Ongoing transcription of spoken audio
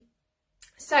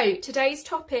So today's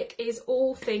topic is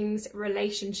all things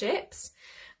relationships,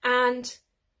 and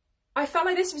I felt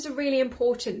like this was a really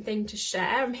important thing to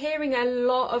share. I'm hearing a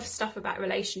lot of stuff about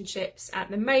relationships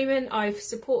at the moment. I've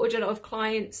supported a lot of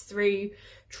clients through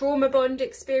trauma bond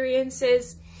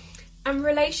experiences, and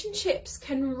relationships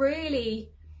can really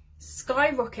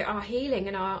skyrocket our healing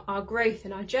and our growth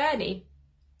and our journey.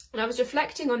 And I was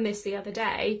reflecting on this the other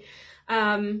day.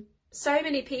 So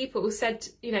many people said,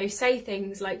 say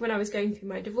things like, when I was going through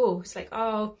my divorce, like,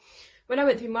 oh, when I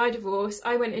went through my divorce,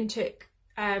 I went and took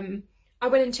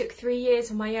 3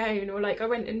 years on my own, or like I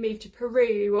went and moved to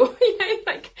Peru, or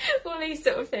like all these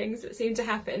sort of things that seem to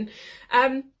happen.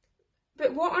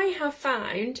 But what I have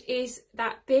found is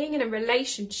that being in a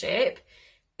relationship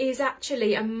is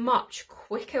actually a much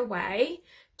quicker way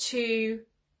to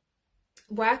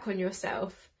work on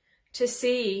yourself, to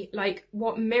see like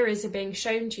what mirrors are being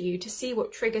shown to you, to see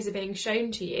what triggers are being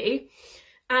shown to you.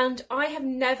 And I have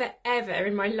never ever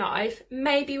in my life,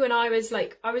 maybe when I was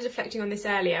reflecting on this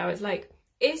earlier, I was like,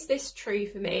 is this true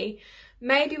for me?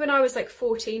 Maybe when I was like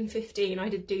 14, 15, I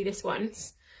did do this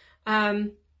once.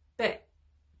 But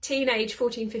teenage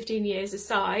 14, 15 years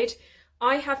aside,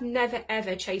 I have never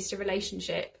ever chased a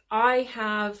relationship. I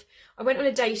went on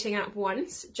a dating app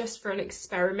once just for an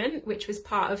experiment, which was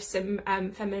part of some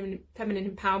feminine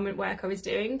empowerment work I was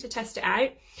doing to test it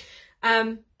out.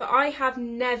 But I have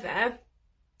never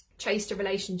chased a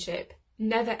relationship,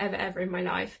 never ever ever in my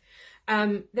life.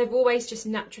 They've always just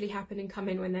naturally happened and come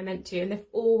in when they're meant to, and they've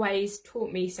always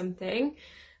taught me something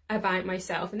about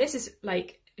myself. And this is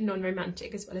like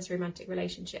non-romantic as well as romantic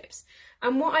relationships.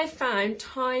 And what I've found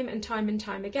time and time and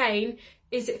time again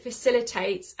is it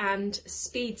facilitates and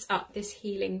speeds up this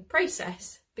healing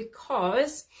process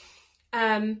because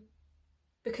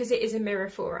it is a mirror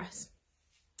for us.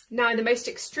 Now, the most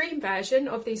extreme version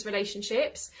of these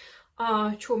relationships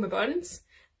are trauma bonds,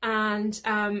 and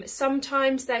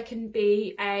sometimes there can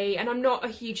be and I'm not a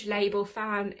huge label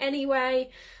fan anyway,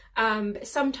 but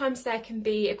sometimes there can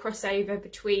be a crossover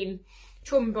between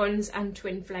trauma bonds and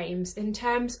twin flames in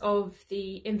terms of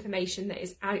the information that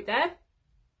is out there.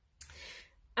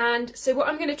 And so what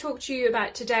I'm going to talk to you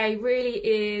about today really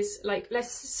is, like, let's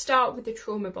start with the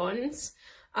trauma bonds.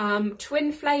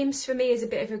 Twin flames for me is a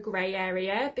bit of a grey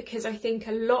area, because I think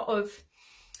a lot of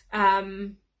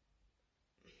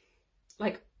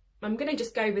I'm going to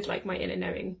just go with like my inner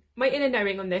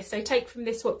knowing on this. So take from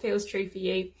this what feels true for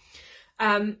you.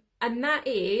 And that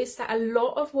is that a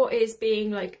lot of what is being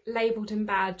like labelled and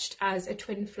badged as a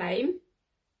twin flame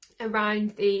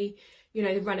around the,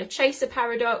 the runner-chaser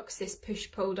paradox, this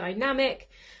push-pull dynamic,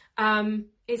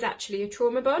 is actually a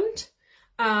trauma bond.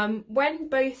 When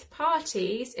both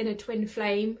parties in a twin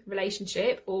flame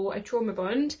relationship or a trauma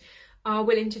bond are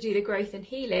willing to do the growth and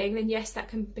healing, then yes, that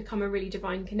can become a really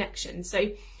divine connection.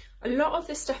 So a lot of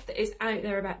the stuff that is out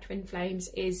there about twin flames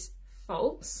is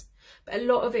false, but a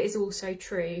lot of it is also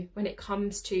true when it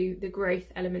comes to the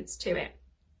growth elements to it.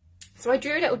 So I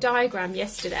drew a little diagram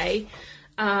yesterday,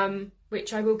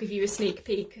 which I will give you a sneak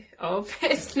peek of.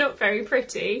 It's not very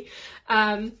pretty.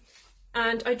 And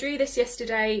I drew this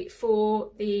yesterday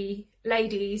for the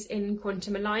ladies in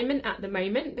quantum alignment at the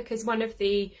moment, because one of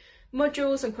the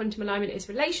modules on quantum alignment is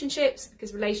relationships,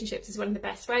 because relationships is one of the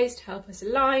best ways to help us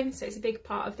align. So it's a big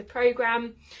part of the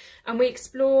program, and we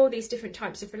explore these different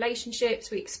types of relationships.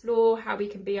 We explore how we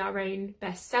can be our own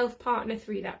best self partner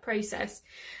through that process.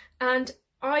 And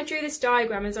I drew this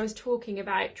diagram as I was talking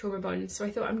about trauma bonds, so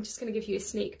I thought I'm just going to give you a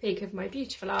sneak peek of my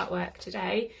beautiful artwork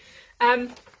today.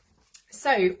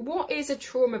 So what is a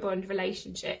trauma bond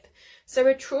relationship? So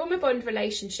a trauma bond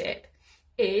relationship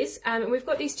is, and we've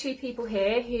got these two people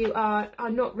here who are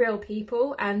not real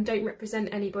people and don't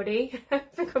represent anybody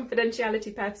for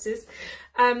confidentiality purposes.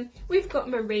 We've got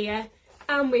Maria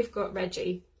and we've got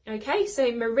Reggie. Okay,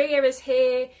 so Maria is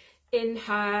here in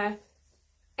her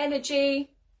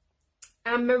energy,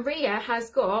 and Maria has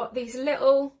got these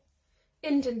little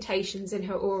indentations in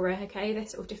her aura. Okay, they're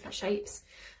sort of different shapes,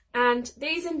 and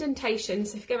these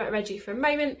indentations, if you go back Reggie for a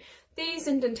moment, these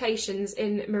indentations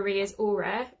in Maria's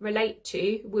aura relate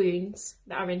to wounds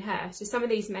that are in her. So some of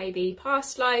these may be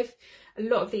past life, a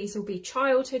lot of these will be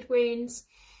childhood wounds,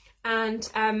 and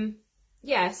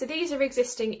so these are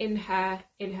existing in her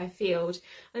field,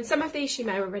 and some of these she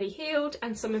may have already healed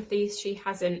and some of these she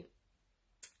hasn't.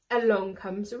 Along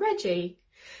comes Reggie,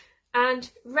 and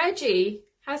Reggie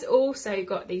has also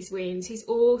got these wounds. He's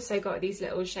also got these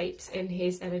little shapes in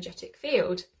his energetic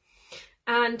field.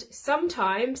 And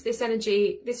sometimes this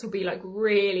will be like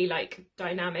really like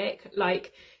dynamic,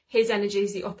 like his energy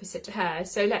is the opposite to hers.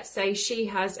 So let's say she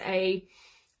has a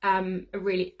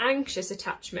really anxious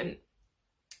attachment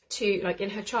to, like, in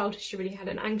her childhood, she really had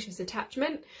an anxious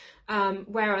attachment,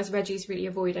 whereas Reggie's really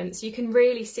avoidant. So you can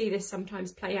really see this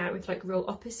sometimes play out with like real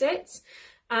opposites.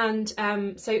 And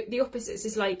so the opposites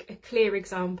is like a clear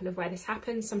example of where this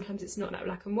happens. Sometimes it's not that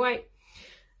black and white.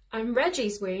 And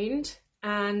Reggie's wound,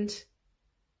 and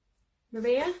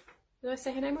Maria, did I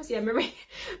say her name was? Yeah,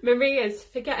 Maria's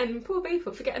forgetting, poor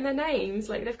people, forgetting their names.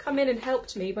 Like, they've come in and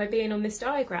helped me by being on this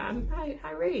diagram.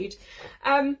 How rude.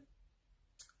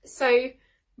 So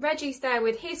Reggie's there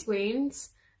with his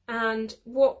wounds, and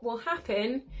what will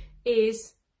happen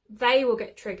is they will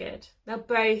get triggered. They'll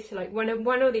both, like, one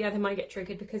or the other might get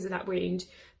triggered because of that wound,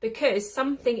 because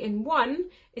something in one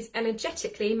is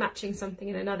energetically matching something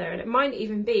in another. And it might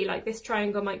even be like this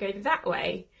triangle might go that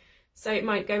way, so it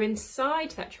might go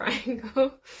inside that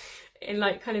triangle in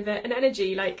like kind of an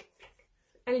energy, like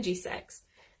energy sex.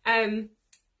 And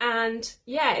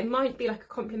yeah, it might be like a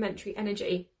complementary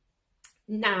energy.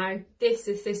 Now, this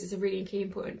is a really key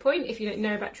important point. If you don't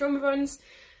know about trauma bonds,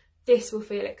 this will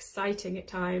feel exciting at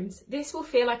times. This will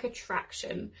feel like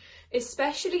attraction,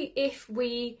 especially if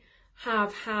we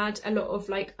have had a lot of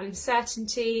like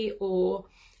uncertainty or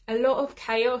a lot of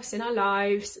chaos in our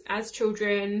lives as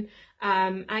children,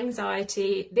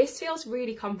 anxiety. This feels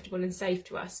really comfortable and safe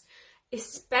to us,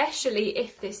 especially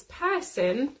if this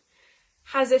person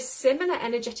has a similar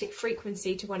energetic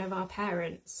frequency to one of our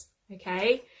parents,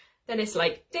 okay? Then it's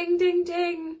like, ding, ding,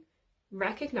 ding,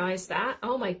 recognize that,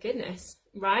 oh my goodness,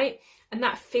 right? And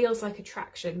that feels like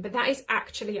attraction, but that is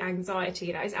actually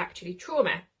anxiety, that is actually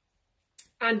trauma.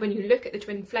 And when you look at the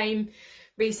twin flame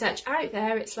research out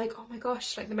there, it's like, oh my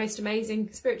gosh, like the most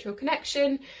amazing spiritual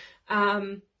connection.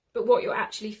 But what you're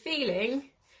actually feeling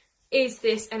is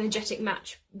this energetic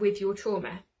match with your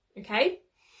trauma, okay?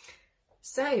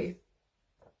 So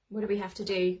what do we have to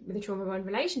do with a trauma bond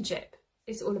relationship?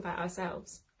 It's all about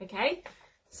ourselves, okay?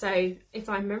 So if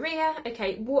I'm Maria,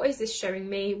 okay, what is this showing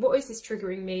me? What is this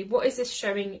triggering me? What is this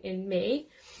showing in me?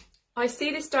 I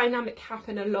see this dynamic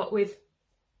happen a lot with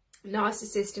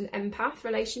narcissist and empath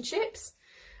relationships,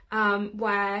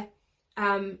 where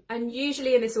and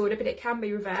usually in this order, but it can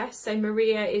be reversed. So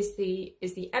Maria is the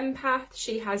empath.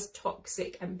 She has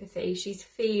toxic empathy. She's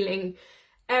feeling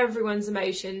everyone's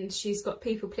emotions. She's got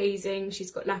people pleasing.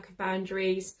 She's got lack of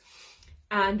boundaries.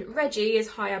 And Reggie is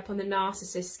high up on the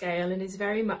narcissist scale and is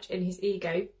very much in his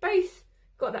ego. Both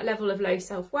got that level of low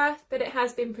self-worth, but it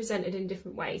has been presented in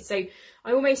different ways. So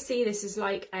I almost see this as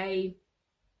like a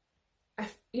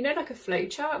you know, like a flow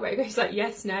chart where it goes like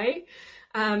yes, no,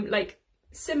 like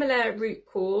similar root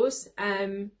cause,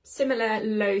 similar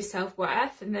low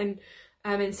self-worth, and then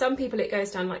in some people it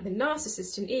goes down like the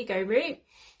narcissist and ego route,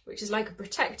 which is like a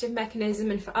protective mechanism,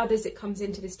 and for others it comes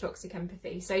into this toxic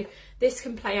empathy. So this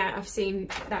can play out, I've seen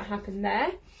that happen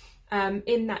there,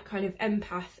 in that kind of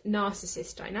empath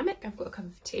narcissist dynamic. I've got a cup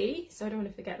of tea, so I don't want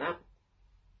to forget that.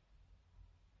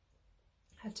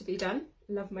 Had to be done.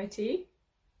 Love my tea.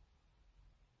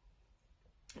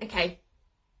 Okay,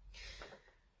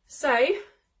 so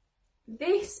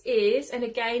this is, and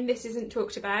again, this isn't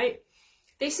talked about,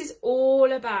 this is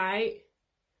all about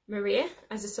Maria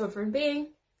as a sovereign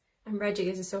being and Reggie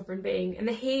as a sovereign being, and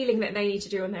the healing that they need to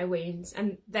do on their wounds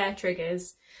and their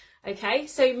triggers. Okay,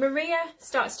 so Maria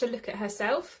starts to look at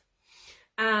herself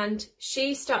and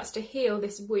she starts to heal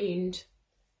this wound,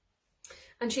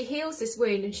 and she heals this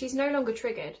wound and she's no longer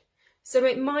triggered. So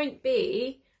it might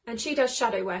be, and she does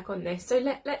shadow work on this. So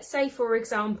let's say, for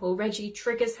example, Reggie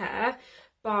triggers her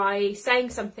by saying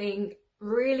something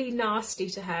really nasty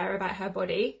to her about her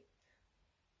body.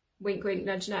 Wink, wink,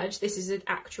 nudge, nudge. This is an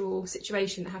actual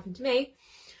situation that happened to me.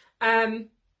 And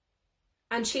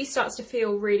she starts to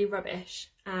feel really rubbish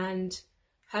and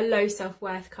her low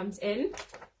self-worth comes in.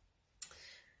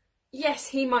 Yes,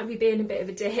 he might be being a bit of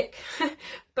a dick,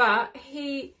 but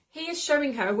he is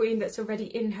showing her a wound that's already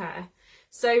in her.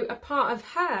 So a part of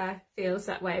her feels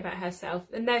that way about herself,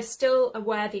 and there's still a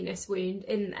worthiness wound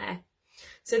in there.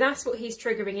 So that's what he's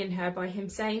triggering in her by him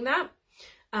saying that.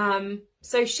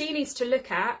 So she needs to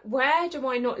look at, where do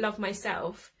I not love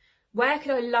myself? Where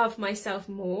could I love myself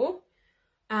more?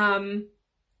 And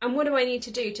what do I need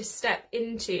to do to step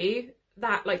into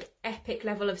that like epic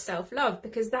level of self-love?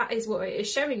 Because that is what it is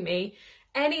showing me.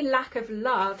 Any lack of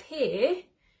love here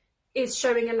is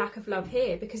showing a lack of love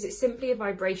here, because it's simply a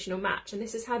vibrational match. And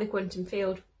this is how the quantum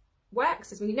field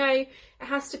works. As we know, it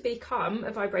has to become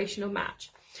a vibrational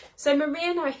match. So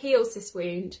Maria now heals this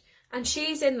wound, and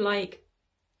she's in like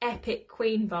epic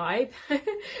queen vibe,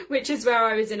 which is where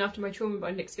I was in after my trauma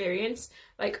bond experience,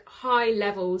 like high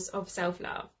levels of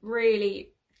self-love,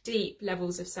 really deep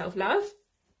levels of self-love.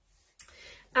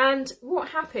 And what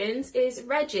happens is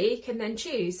Reggie can then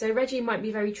choose. So Reggie might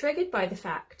be very triggered by the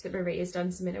fact that Marie has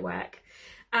done some inner work.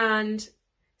 And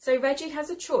so Reggie has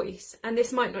a choice, and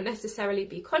this might not necessarily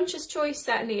be conscious choice.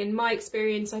 Certainly in my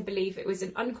experience, I believe it was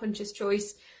an unconscious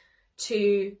choice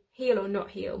to heal or not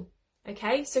heal.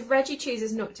 Okay, so if Reggie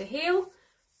chooses not to heal,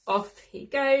 off he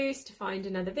goes to find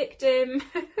another victim,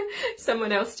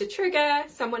 someone else to trigger,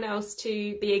 someone else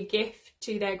to be a gift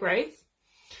to their growth.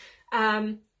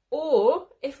 Or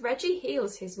if Reggie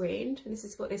heals his wound, and this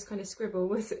is what this kind of scribble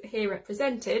was here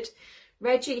represented,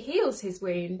 Reggie heals his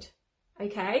wound,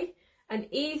 okay? And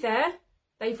either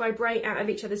they vibrate out of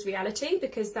each other's reality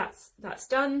because that's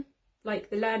done, like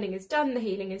the learning is done, the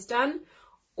healing is done,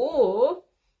 or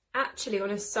actually on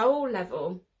a soul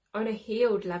level, on a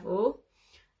healed level,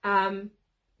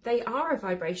 they are a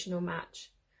vibrational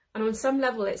match. And on some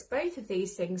level, it's both of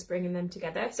these things bringing them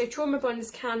together. So trauma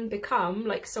bonds can become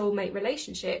like soulmate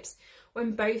relationships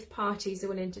when both parties are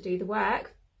willing to do the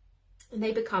work and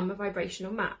they become a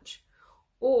vibrational match.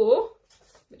 Or,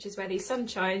 which is where these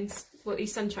sunshines, what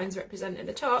these sunshines represent at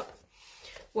the top,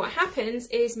 what happens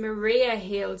is Maria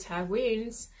heals her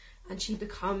wounds and she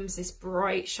becomes this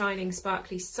bright, shining,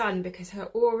 sparkly sun because her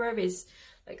aura is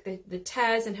like the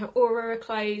tears in her aura are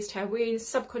closed, her wounds,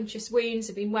 subconscious wounds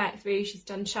have been worked through, she's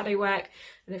done shadow work.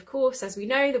 And of course, as we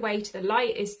know, the way to the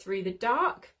light is through the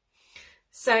dark.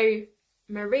 So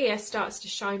Maria starts to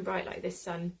shine bright like this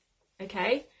sun,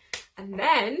 okay? And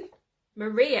then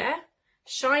Maria,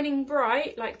 shining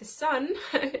bright like the sun,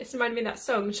 it's reminding me of that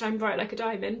song, Shine Bright Like a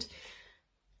Diamond,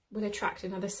 will attract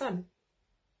another sun.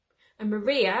 And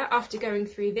Maria, after going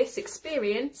through this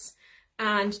experience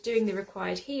and doing the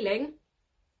required healing,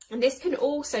 and this can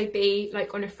also be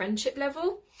like on a friendship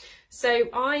level. So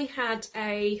I had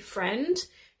a friend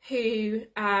who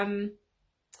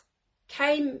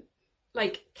came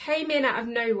in out of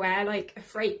nowhere like a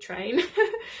freight train,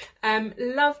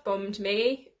 love bombed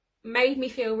me, made me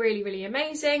feel really, really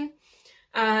amazing,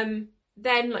 then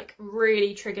like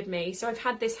really triggered me. So I've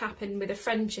had this happen with a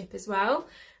friendship as well.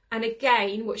 And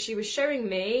again, what she was showing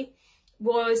me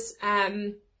was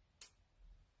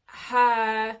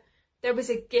there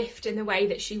was a gift in the way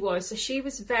that she was. So she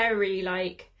was very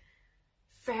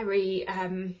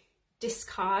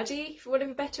discardy, for want of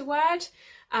a better word.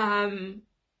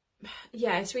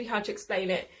 Yeah, it's really hard to explain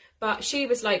it. But she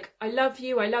was like, I love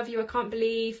you, I can't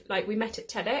believe, like we met at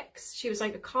TEDx. She was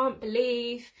like, I can't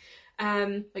believe,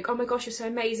 like, oh my gosh, you're so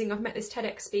amazing. I've met this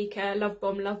TEDx speaker, love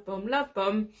bomb, love bomb, love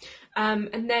bomb.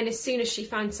 And then as soon as she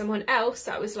found someone else,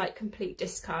 that was like complete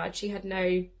discard. She had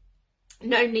no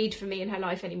need for me in her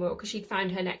life anymore because she'd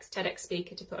found her next TEDx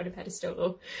speaker to put on a pedestal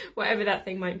or whatever that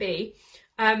thing might be.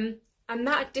 And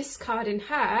that discard in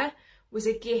her was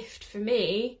a gift for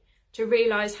me to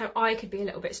realise how I could be a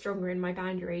little bit stronger in my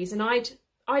boundaries. And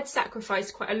I'd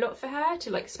sacrificed quite a lot for her to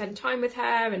like spend time with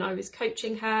her, and I was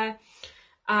coaching her.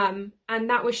 And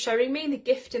that was showing me the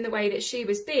gift in the way that she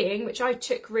was being, which I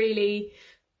took really,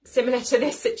 similar to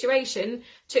this situation,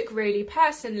 took really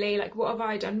personally, like what have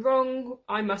I done wrong?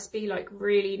 I must be like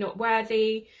really not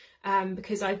worthy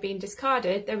because I've been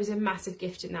discarded. There was a massive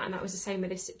gift in that, and that was the same with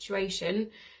this situation.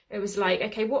 It was like,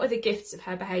 okay, what are the gifts of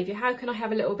her behaviour? How can I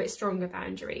have a little bit stronger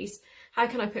boundaries? How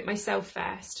can I put myself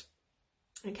first?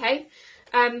 Okay,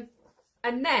 and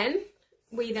then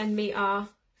we then meet our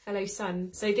fellow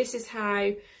sun. So this is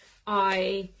how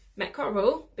I met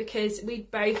Coral, because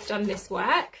we'd both done this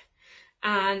work.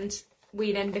 And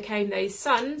we then became those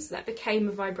suns that became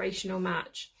a vibrational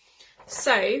match.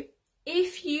 So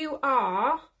if you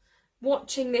are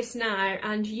watching this now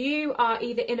and you are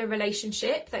either in a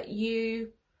relationship that you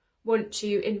want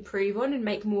to improve on and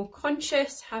make more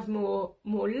conscious, have more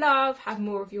love, have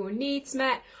more of your needs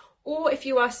met, or if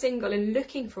you are single and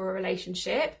looking for a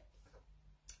relationship,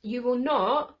 you will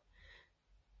not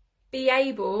be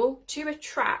able to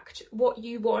attract what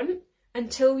you want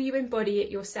until you embody it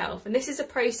yourself. And this is a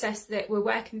process that we're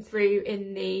working through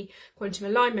in the Quantum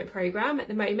Alignment program at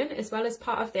the moment, as well as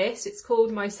part of this. It's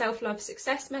called my Self-Love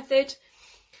Success Method,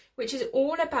 which is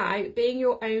all about being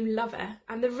your own lover.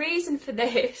 And the reason for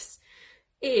this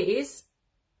is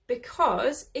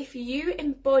because if you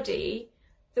embody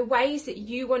the ways that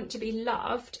you want to be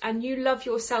loved and you love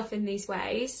yourself in these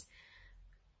ways,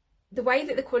 the way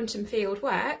that the quantum field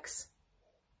works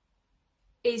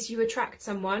is you attract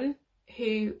someone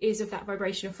who is of that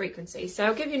vibrational frequency. So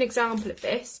I'll give you an example of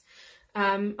this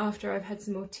after I've had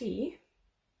some more tea.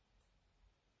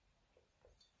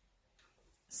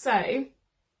 So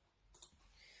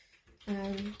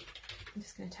I'm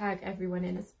just going to tag everyone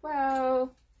in as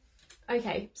well.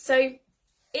 Okay, so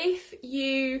if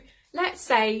you, let's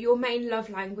say your main love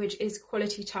language is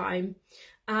quality time,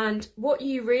 And what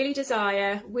you really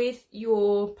desire with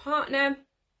your partner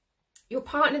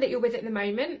that you're with at the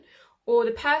moment, or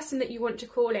the person that you want to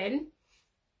call in,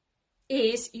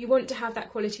 is you want to have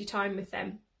that quality time with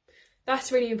them.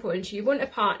 That's really important. You want a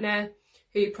partner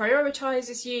who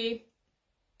prioritises you,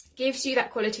 gives you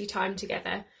that quality time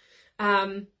together.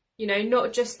 You know,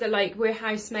 not just the like we're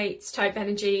housemates type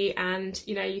energy and,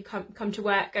 you know, you come to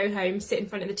work, go home, sit in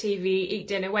front of the TV, eat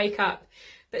dinner, wake up.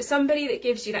 But somebody that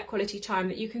gives you that quality time,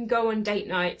 that you can go on date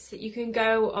nights, that you can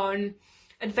go on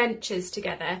adventures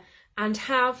together and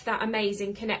have that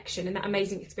amazing connection and that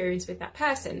amazing experience with that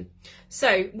person.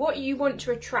 So what you want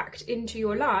to attract into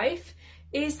your life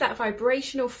is that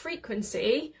vibrational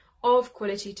frequency of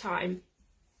quality time.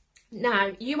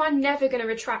 Now, you are never going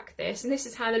to attract this, and this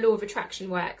is how the law of attraction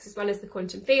works, as well as the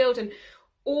quantum field and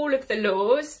all of the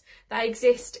laws that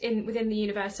exist within the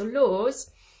universal laws.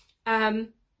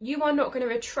 You are not going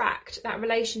to attract that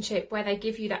relationship where they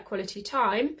give you that quality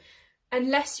time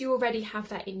unless you already have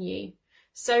that in you.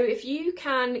 So if you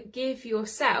can give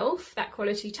yourself that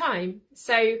quality time.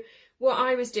 So what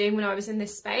I was doing when I was in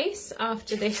this space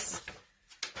after this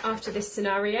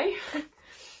scenario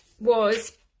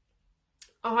was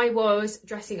I was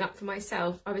dressing up for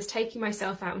myself. I was taking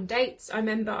myself out on dates. I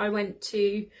remember I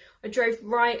drove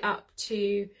right up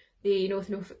to the North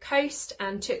Norfolk coast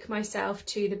and took myself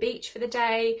to the beach for the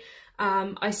day.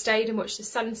 I stayed and watched the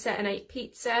sunset and ate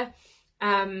pizza.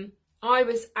 I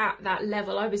was at that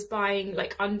level. I was buying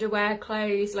like underwear,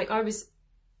 clothes, like I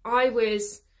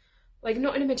was like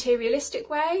not in a materialistic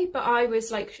way, but I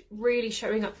was like really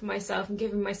showing up for myself and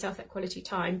giving myself that quality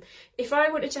time. If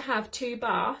I wanted to have 2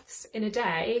 baths in a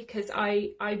day, because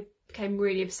I became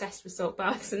really obsessed with salt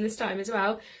baths in this time as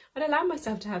well, I'd allow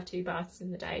myself to have 2 baths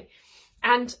in the day.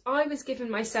 And I was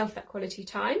giving myself that quality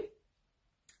time.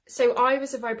 So I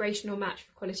was a vibrational match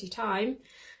for quality time.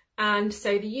 And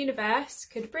so the universe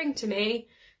could bring to me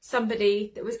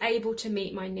somebody that was able to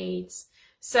meet my needs.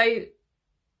 So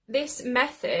this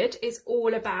method is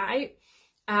all about,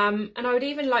 and I would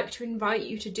even like to invite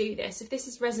you to do this, if this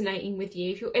is resonating with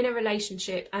you, if you're in a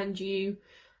relationship and you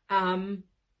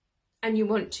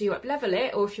want to up-level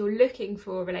it, or if you're looking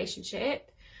for a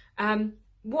relationship,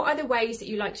 what are the ways that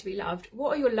you like to be loved?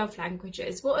 What are your love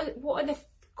languages? What are the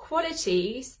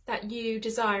qualities that you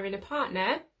desire in a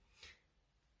partner?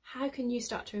 How can you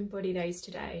start to embody those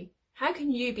today? How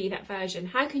can you be that version?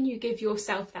 How can you give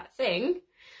yourself that thing?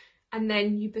 And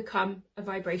then you become a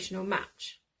vibrational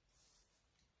match.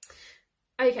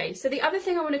 Okay, so the other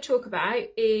thing I want to talk about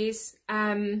is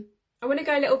I want to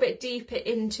go a little bit deeper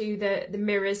into the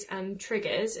mirrors and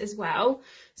triggers as well.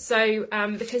 So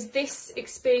because this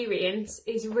experience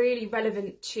is really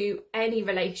relevant to any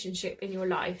relationship in your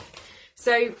life.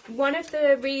 So one of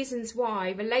the reasons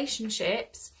why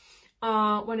relationships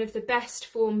are one of the best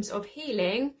forms of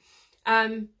healing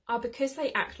are because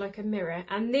they act like a mirror.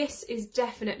 And this is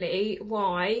definitely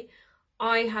why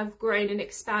I have grown and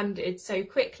expanded so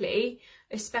quickly,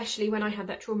 especially when I had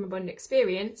that trauma bond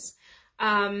experience,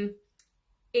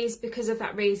 is because of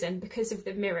that reason, because of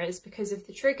the mirrors, because of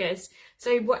the triggers.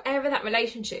 So whatever that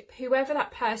relationship, whoever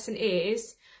that person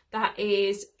is that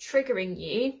is triggering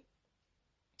you,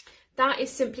 that is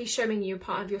simply showing you a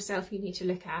part of yourself you need to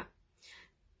look at.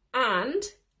 And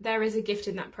there is a gift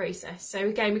in that process. So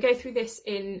again, we go through this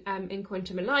in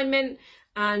quantum alignment,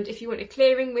 and if you want a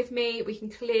clearing with me, we can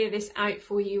clear this out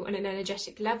for you on an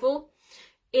energetic level,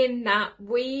 in that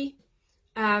we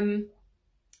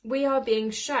are being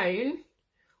shown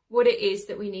what it is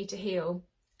that we need to heal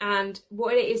and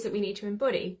what it is that we need to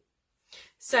embody.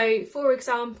 So for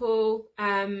example,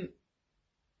 the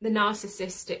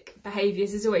narcissistic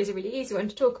behaviours is always a really easy one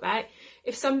to talk about.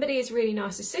 If somebody is really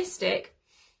narcissistic,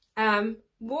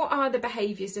 what are the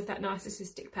behaviours of that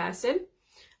narcissistic person?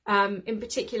 In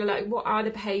particular, like what are the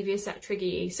behaviours that trigger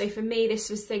you? So for me, this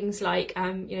was things like,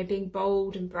 being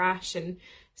bold and brash and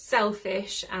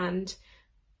selfish and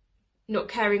not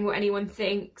caring what anyone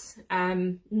thinks,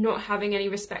 not having any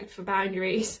respect for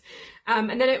boundaries. And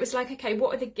then it was like, okay,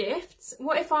 what are the gifts?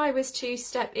 What if I was to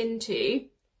step into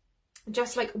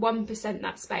just like 1%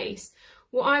 that space?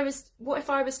 What if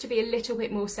I was to be a little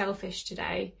bit more selfish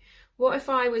today? What if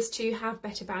I was to have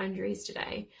better boundaries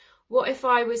today? What if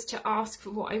I was to ask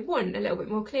for what I want a little bit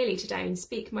more clearly today and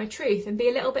speak my truth and be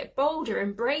a little bit bolder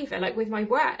and braver, like with my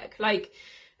work, like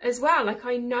as well, like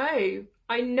I know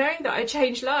that I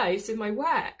change lives in my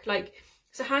work. Like,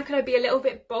 so how can I be a little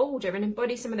bit bolder and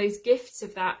embody some of those gifts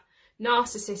of that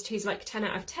narcissist who's like 10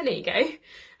 out of 10 ego,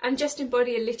 and just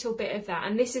embody a little bit of that?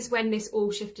 And this is when this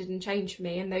all shifted and changed for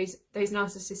me, and those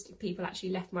narcissistic people actually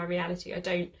left my reality. I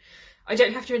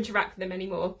don't have to interact with them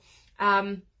anymore.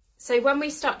 So when we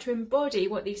start to embody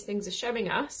what these things are showing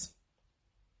us,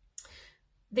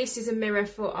 this is a mirror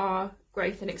for our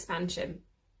growth and expansion.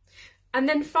 And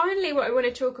then finally, what I want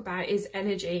to talk about is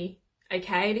energy.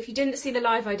 Okay, and if you didn't see the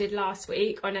live I did last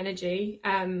week on energy,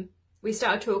 we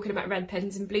started talking about red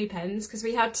pens and blue pens because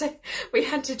we had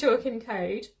to talk in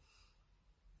code.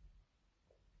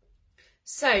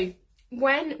 So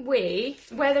when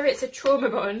whether it's a trauma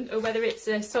bond or whether it's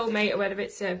a soulmate or whether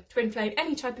it's a twin flame,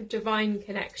 any type of divine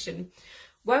connection,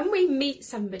 when we meet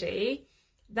somebody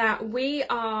that we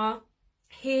are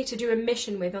here to do a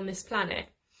mission with on this planet,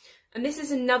 and this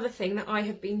is another thing that I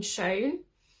have been shown,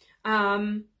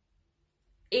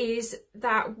 is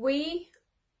that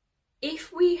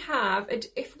if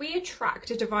we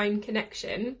attract a divine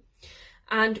connection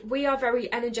and we are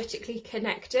very energetically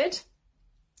connected,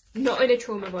 not in a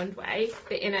trauma bond way,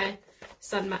 but in a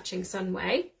sun matching sun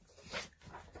way,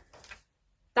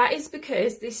 that is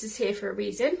because this is here for a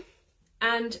reason.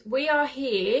 And we are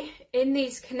here in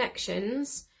these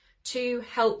connections to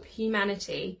help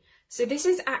humanity. So this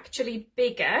is actually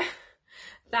bigger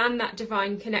than that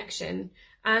divine connection.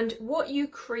 And what you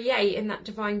create in that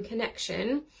divine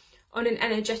connection on an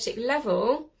energetic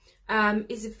level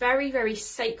is a very, very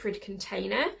sacred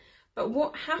container. But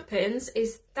what happens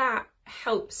is that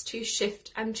helps to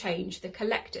shift and change the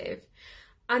collective.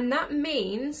 And that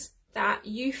means that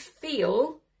you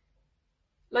feel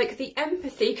like the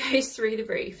empathy goes through the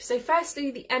roof. So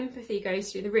firstly, the empathy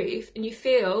goes through the roof and you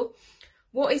feel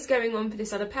what is going on for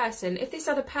this other person. If this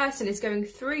other person is going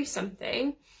through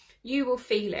something, you will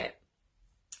feel it.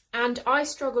 And I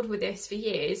struggled with this for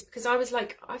years because I was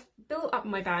like, I've built up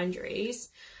my boundaries.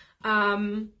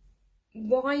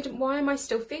 Why am I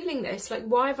still feeling this? Like,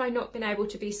 why have I not been able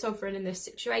to be sovereign in this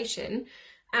situation?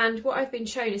 And what I've been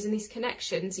shown is in these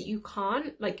connections that you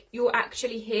can't, like, you're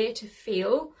actually here to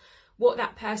feel what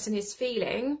that person is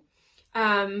feeling,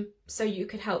 so you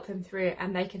can help them through it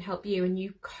and they can help you, and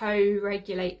you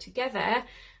co-regulate together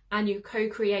and you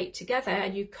co-create together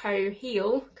and you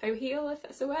co-heal if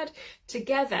that's a word,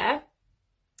 together,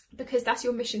 because that's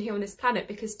your mission here on this planet.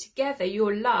 Because together,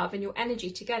 your love and your energy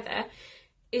together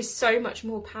is so much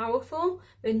more powerful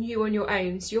than you on your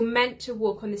own. So you're meant to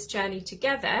walk on this journey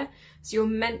together. So you're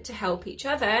meant to help each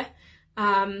other.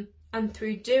 And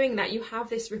through doing that, you have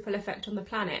this ripple effect on the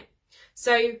planet.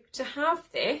 So to have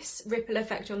this ripple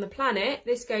effect on the planet,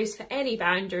 this goes for any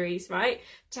boundaries, right?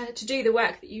 To do the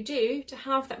work that you do, to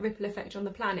have that ripple effect on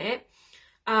the planet,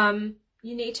 you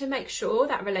need to make sure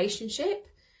that relationship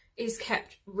is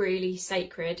kept really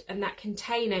sacred and that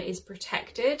container is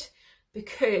protected,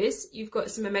 because you've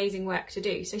got some amazing work to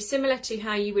do. So similar to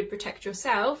how you would protect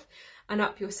yourself and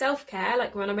up your self-care,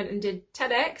 like when I went and did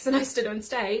TEDx and I stood on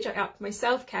stage, I upped my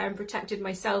self-care and protected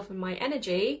myself and my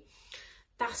energy.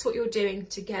 That's what you're doing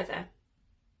together.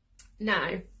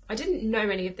 Now, I didn't know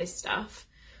any of this stuff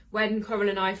when Coral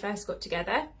and I first got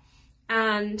together,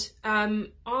 and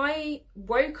I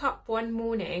woke up one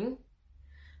morning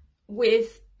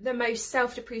with the most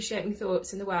self-depreciating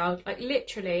thoughts in the world. Like,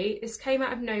 literally, this came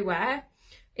out of nowhere.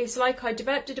 It's like I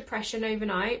developed a depression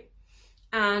overnight,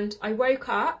 and I woke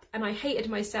up and I hated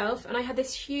myself, and I had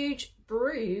this huge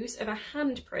bruise of a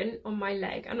handprint on my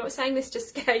leg. I'm not saying this to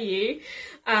scare you,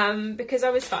 because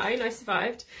I was fine, I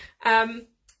survived.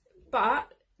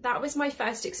 But that was my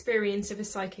first experience of a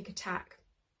psychic attack.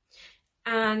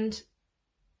 And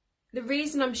the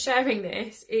reason I'm sharing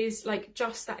this is like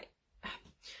just that.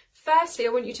 Firstly, I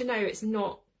want you to know it's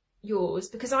not yours,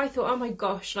 because I thought, oh my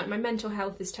gosh, like my mental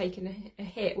health has taken a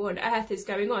hit. What on earth is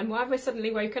going on? Why have I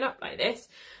suddenly woken up like this?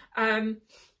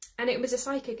 And it was a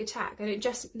psychic attack, and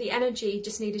the energy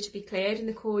just needed to be cleared and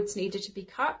the cords needed to be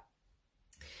cut.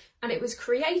 And it was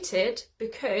created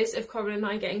because of Coral and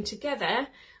I getting together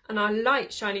and our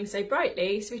light shining so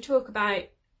brightly. So we talk about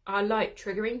our light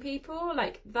triggering people,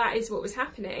 like that is what was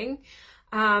happening.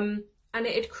 And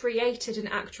it had created an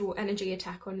actual energy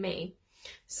attack on me.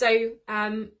 So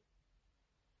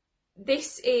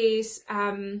this is,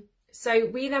 so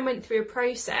we then went through a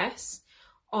process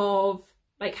of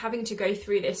like having to go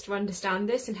through this to understand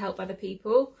this and help other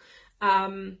people,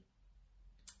 that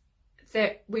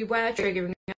we were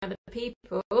triggering other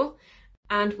people,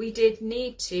 and we did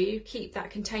need to keep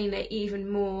that container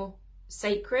even more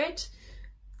sacred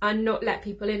and not let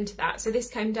people into that. So this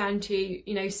came down to,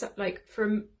 you know, like for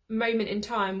a moment in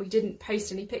time, we didn't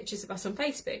post any pictures of us on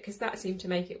Facebook because that seemed to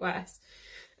make it worse.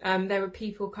 There were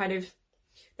people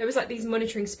there was like these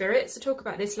monitoring spirits. I talked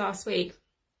about this last week.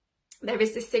 There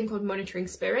is this thing called monitoring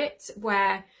spirits,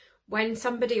 where when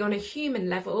somebody on a human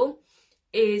level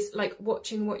is like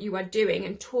watching what you are doing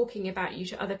and talking about you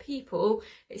to other people,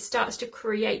 it starts to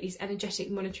create these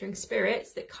energetic monitoring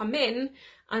spirits that come in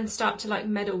and start to like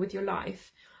meddle with your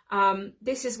life.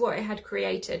 This is what it had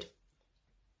created.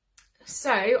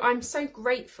 So I'm so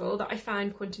grateful that I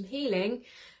found quantum healing,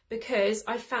 because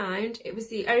I found it was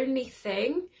the only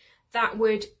thing that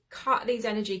would cut these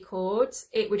energy cords.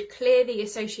 It would clear the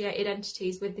associated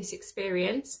entities with this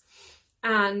experience,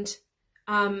 and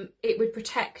it would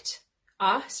protect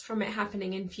us from it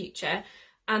happening in future.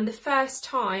 And the first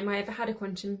time I ever had a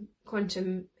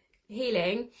quantum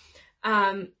healing,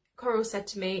 Coral said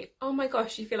to me, "Oh my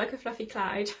gosh, you feel like a fluffy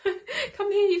cloud."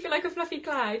 Come here, you feel like a fluffy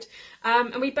cloud.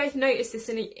 And we both noticed this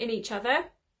in each other,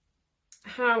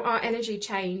 how our energy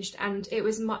changed, and it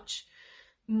was much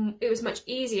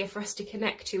easier for us to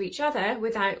connect to each other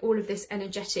without all of this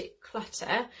energetic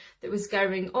clutter that was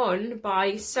going on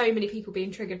by so many people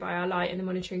being triggered by our light and the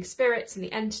monitoring spirits and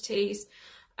the entities.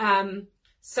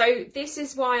 So this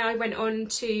is why I went on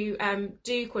to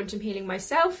do quantum healing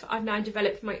myself. I've now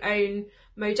developed my own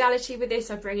modality with this.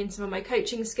 I bring in some of my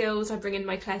coaching skills, I bring in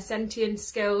my clairsentient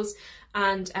skills,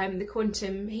 and the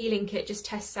quantum healing kit just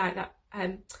tests out that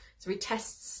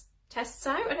tests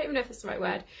out, I don't even know if that's the right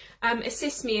word,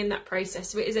 assists me in that process.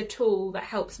 So it is a tool that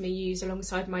helps me use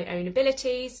alongside my own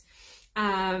abilities.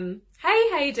 Hey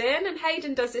Hayden, and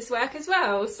Hayden does this work as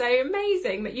well, so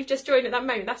amazing that you've just joined at that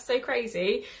moment. That's so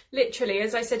crazy. Literally,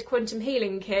 as I said, quantum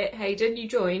healing kit, Hayden, you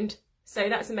joined, so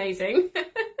that's amazing.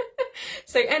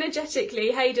 So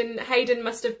energetically, Hayden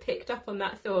must have picked up on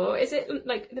that thought. Is it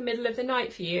like the middle of the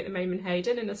night for you at the moment,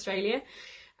 Hayden, in Australia?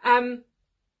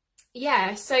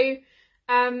 Yeah, so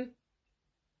our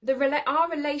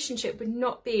relationship would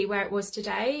not be where it was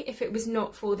today if it was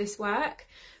not for this work,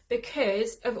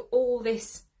 because of all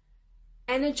this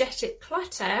energetic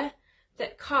clutter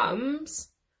that comes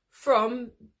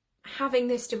from having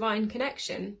this divine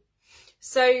connection.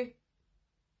 So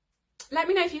let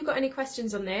me know if you've got any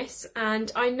questions on this.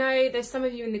 And I know there's some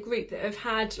of you in the group that have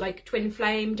had like twin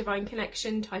flame, divine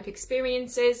connection type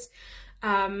experiences.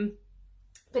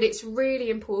 But it's really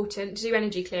important to do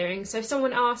energy clearing. So if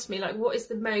someone asked me like, what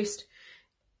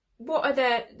are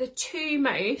the two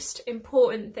most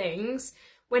important things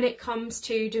when it comes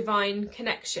to divine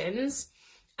connections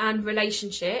and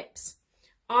relationships,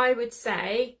 I would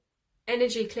say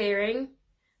energy clearing.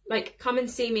 Like, come and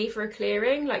see me for a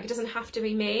clearing. Like, it doesn't have to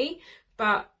be me,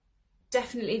 but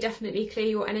definitely clear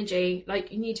your energy.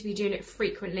 Like, you need to be doing it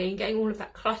frequently and getting all of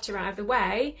that clutter out of the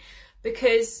way,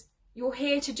 because you're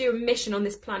here to do a mission on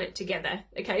this planet together.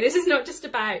 Okay, this is not just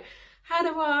about how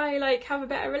do I like have a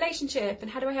better relationship,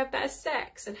 and how do I have better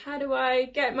sex, and how do I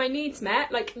get my needs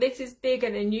met. Like, this is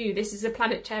bigger than you. This is a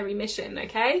planetary mission.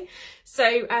 Okay,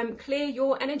 so clear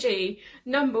your energy,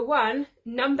 number one.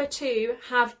 Number two,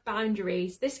 have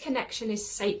boundaries. This connection is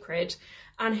sacred,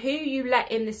 and who you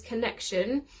let in this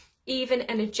connection, even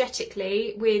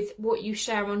energetically, with what you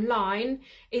share online,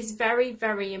 is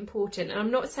very important. And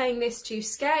I'm not saying this to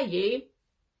scare you,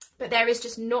 but there is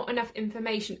just not enough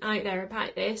information out there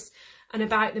about this and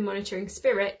about the monitoring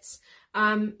spirits.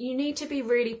 You need to be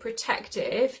really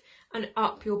protective and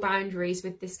up your boundaries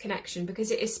with this connection,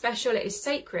 because it is special, it is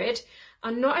sacred.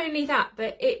 And not only that,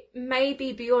 but it may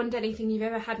be beyond anything you've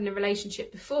ever had in a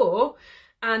relationship before.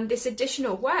 And this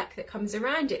additional work that comes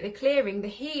around it, the clearing, the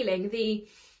healing, the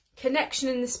connection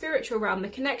in the spiritual realm, the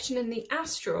connection in the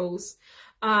astrals.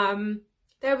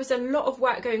 There was a lot of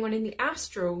work going on in the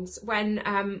astrals when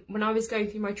I was going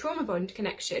through my trauma bond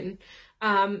connection.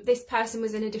 This person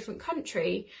was in a different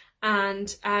country,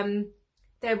 and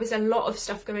there was a lot of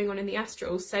stuff going on in the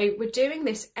astrals. So we're doing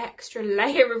this extra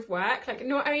layer of work. Like,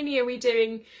 not only are we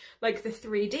doing like the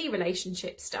 3D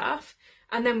relationship stuff,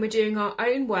 and then we're doing our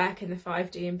own work in the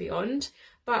 5D and beyond,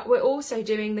 but we're also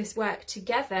doing this work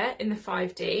together in the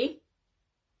 5D.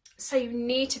 So you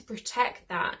need to protect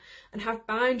that and have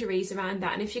boundaries around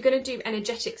that. And if you're going to do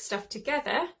energetic stuff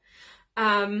together,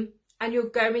 and you're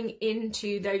going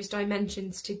into those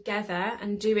dimensions together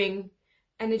and doing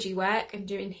energy work and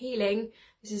doing healing,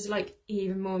 this is like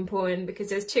even more important, because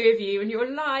there's two of you, and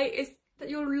your light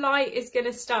is going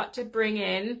to start to bring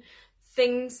in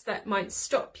things that might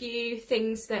stop you,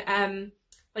 things that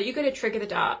like you're going to trigger the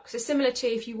dark. So similar to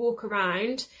if you walk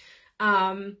around,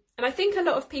 and I think a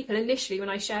lot of people initially, when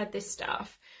I shared this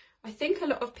stuff, I think a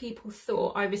lot of people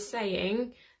thought I was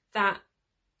saying that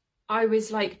I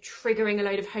was like triggering a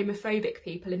load of homophobic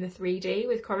people in the 3D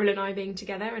with Coral and I being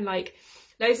together, and like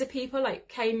loads of people like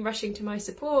came rushing to my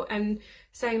support and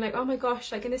saying like, oh my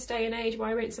gosh, like in this day and age,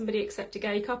 why won't somebody accept a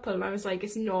gay couple? And I was like,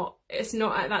 it's not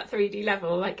at that 3D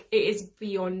level. Like, it is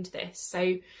beyond this.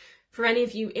 So for any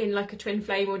of you in like a twin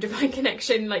flame or divine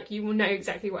connection, like you will know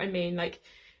exactly what I mean. Like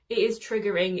it is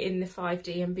triggering in the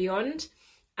 5D and beyond,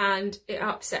 and it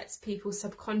upsets people's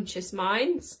subconscious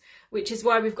minds, which is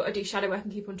why we've got to do shadow work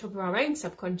and keep on top of our own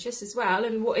subconscious as well.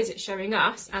 And what is it showing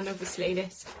us? And obviously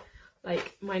this,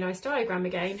 like my nice diagram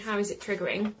again, how is it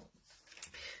triggering?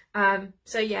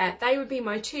 So yeah, they would be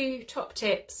my 2 top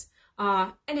tips,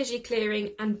 are energy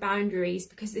clearing and boundaries,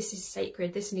 because this is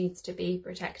sacred. This needs to be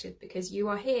protected, because you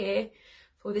are here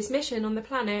for this mission on the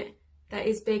planet that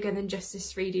is bigger than just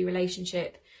this 3D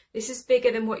relationship. This is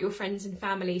bigger than what your friends and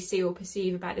family see or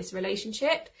perceive about this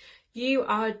relationship. You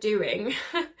are doing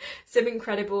some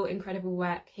incredible, incredible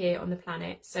work here on the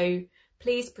planet. So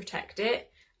please protect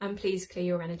it and please clear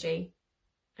your energy.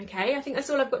 Okay, I think that's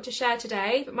all I've got to share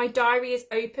today, but my diary is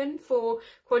open for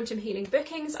quantum healing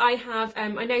bookings. I have, I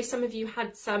know some of you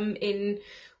had some in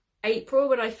April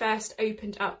when I first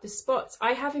opened up the spots.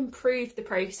 I have improved the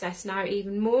process now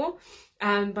even more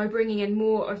by bringing in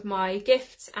more of my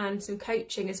gifts and some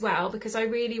coaching as well, because I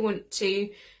really want to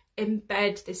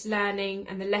embed this learning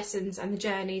and the lessons and the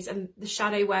journeys and the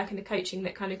shadow work and the coaching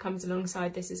that kind of comes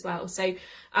alongside this as well. So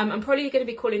I'm probably going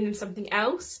to be calling them something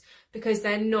else, because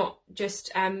they're not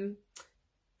just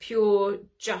pure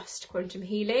just quantum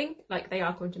healing, like they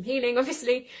are quantum healing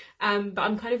obviously, but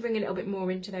I'm kind of bringing a little bit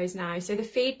more into those now. So the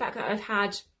feedback that I've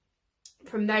had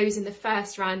from those in the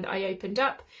first round that I opened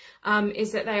up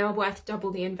is that they are worth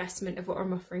double the investment of what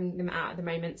I'm offering them at the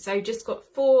moment. So just got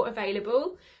 4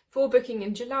 available for booking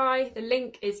in July. The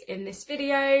link is in this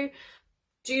video.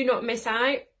 Do not miss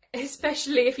out,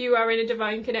 especially if you are in a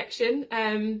divine connection.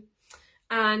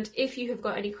 And if you have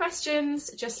got any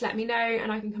questions, just let me know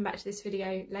and I can come back to this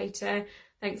video later.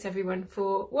 Thanks everyone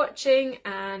for watching,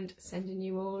 and sending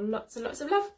you all lots and lots of love.